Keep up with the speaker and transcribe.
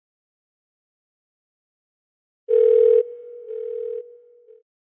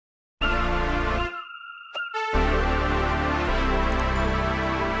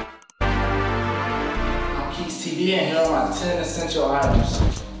TV, and here are my 10 essential items.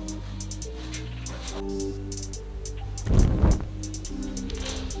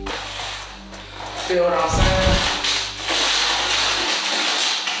 Feel what I'm saying?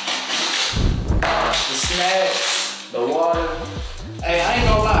 The snacks, the water. Hey, I ain't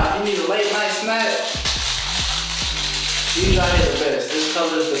gonna lie, you need a late night snack. These right here the best. This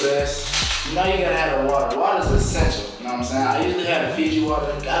color is the best. You know you gotta have the water. Water is essential, you know what I'm saying? I usually have the Fiji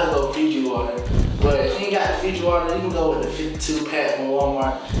water, gotta go Fiji water. But if you ain't got the Fiji water, you can go with the 52 pack from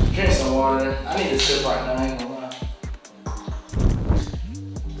Walmart. Drink some water. I need a sip right now, I ain't gonna lie.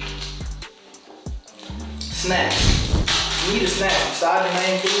 Snacks. You need a snack. Besides your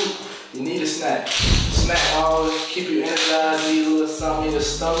main food, you need a snack. Snack always keep you energized, need a little something in your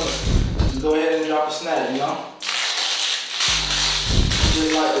stomach. Just go ahead and drop a snack, you know?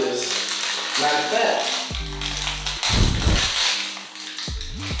 Just like this. Matter of fact.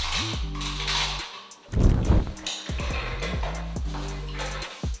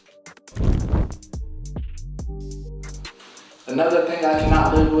 Another thing I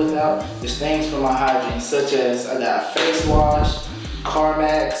cannot live without is things for my hygiene, such as I got a face wash,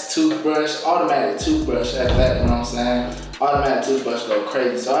 Carmax, toothbrush, automatic toothbrush at that, you know what I'm saying? Automatic toothbrush go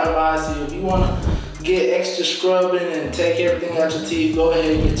crazy. So I advise you, if you want to get extra scrubbing and take everything out your teeth, go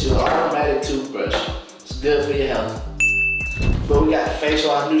ahead and get your automatic toothbrush. It's good for your health. But we got the face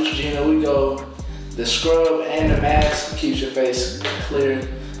wash, Neutrogena, we go the scrub and the mask keeps your face clear.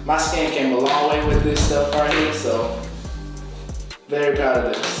 My skin came a long way with this stuff right here, so very proud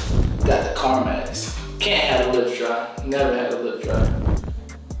of this. Got the Carmax. Can't have a lip dry. Never had a lip dry.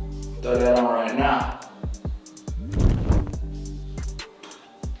 Throw that on right now.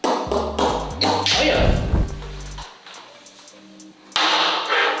 Oh yeah.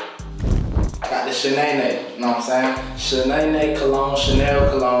 Got the Chanel, you know what I'm saying? Chanel cologne, Chanel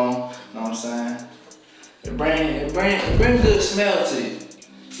cologne, you know what I'm saying? It bring good smell to you.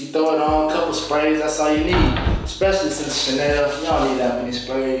 You throw it on, a couple sprays, that's all you need. Especially since Chanel, you don't need that many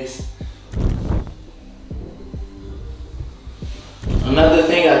sprays. Another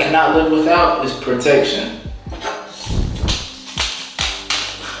thing I cannot live without is protection.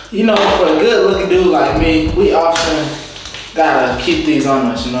 You know, for a good looking dude like me, we often gotta keep these on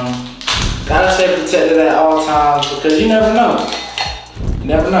us, you know? Gotta stay protected at all times because you never know. You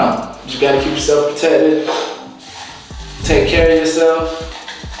never know. You gotta keep yourself protected. Take care of yourself.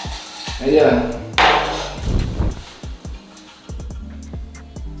 And yeah.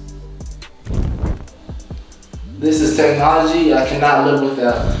 This is technology I cannot live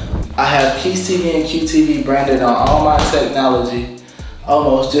without. I have QueseTv and QTV branded on all my technology,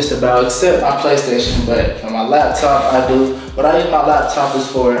 almost just about, except my PlayStation, but for my laptop I do. What I use my laptop is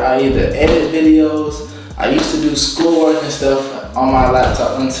for, I either edit videos, I used to do schoolwork and stuff on my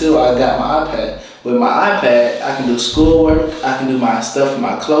laptop until I got my iPad. With my iPad, I can do schoolwork, I can do my stuff for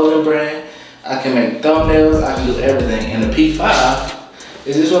my clothing brand, I can make thumbnails, I can do everything. And the P5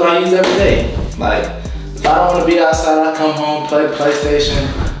 is just what I use every day. Like, if I don't want to be outside, I come home, play PlayStation,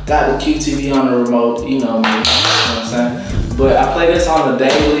 got the QTV on the remote, you know me, you know what I'm saying? But I play this on the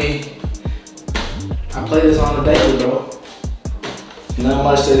daily. I play this on the daily, bro. Not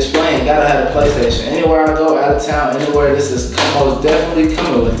much to explain, gotta have a PlayStation. Anywhere I go, out of town, anywhere, this is most definitely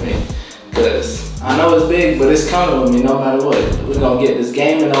coming with me. Cause I know it's big, but it's coming with me no matter what. We're gonna get this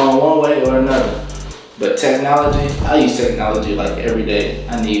gaming on one way or another. But technology, I use technology like every day.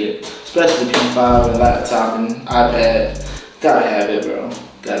 I need it. Especially P5 and laptop and iPad. Gotta have it, bro.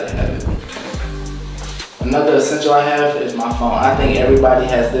 Gotta have it. Another essential I have is my phone. I think everybody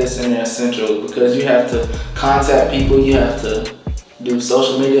has this in their essential because you have to contact people, you have to do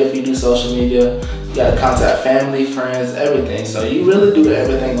social media if you do social media, you gotta contact family, friends, everything. So you really do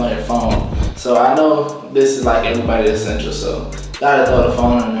everything on your phone. So I know this is like everybody's essential, so gotta throw the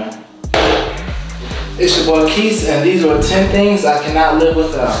phone in there. It's your boy Keith, and these are 10 things I cannot live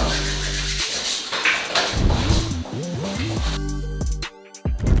without.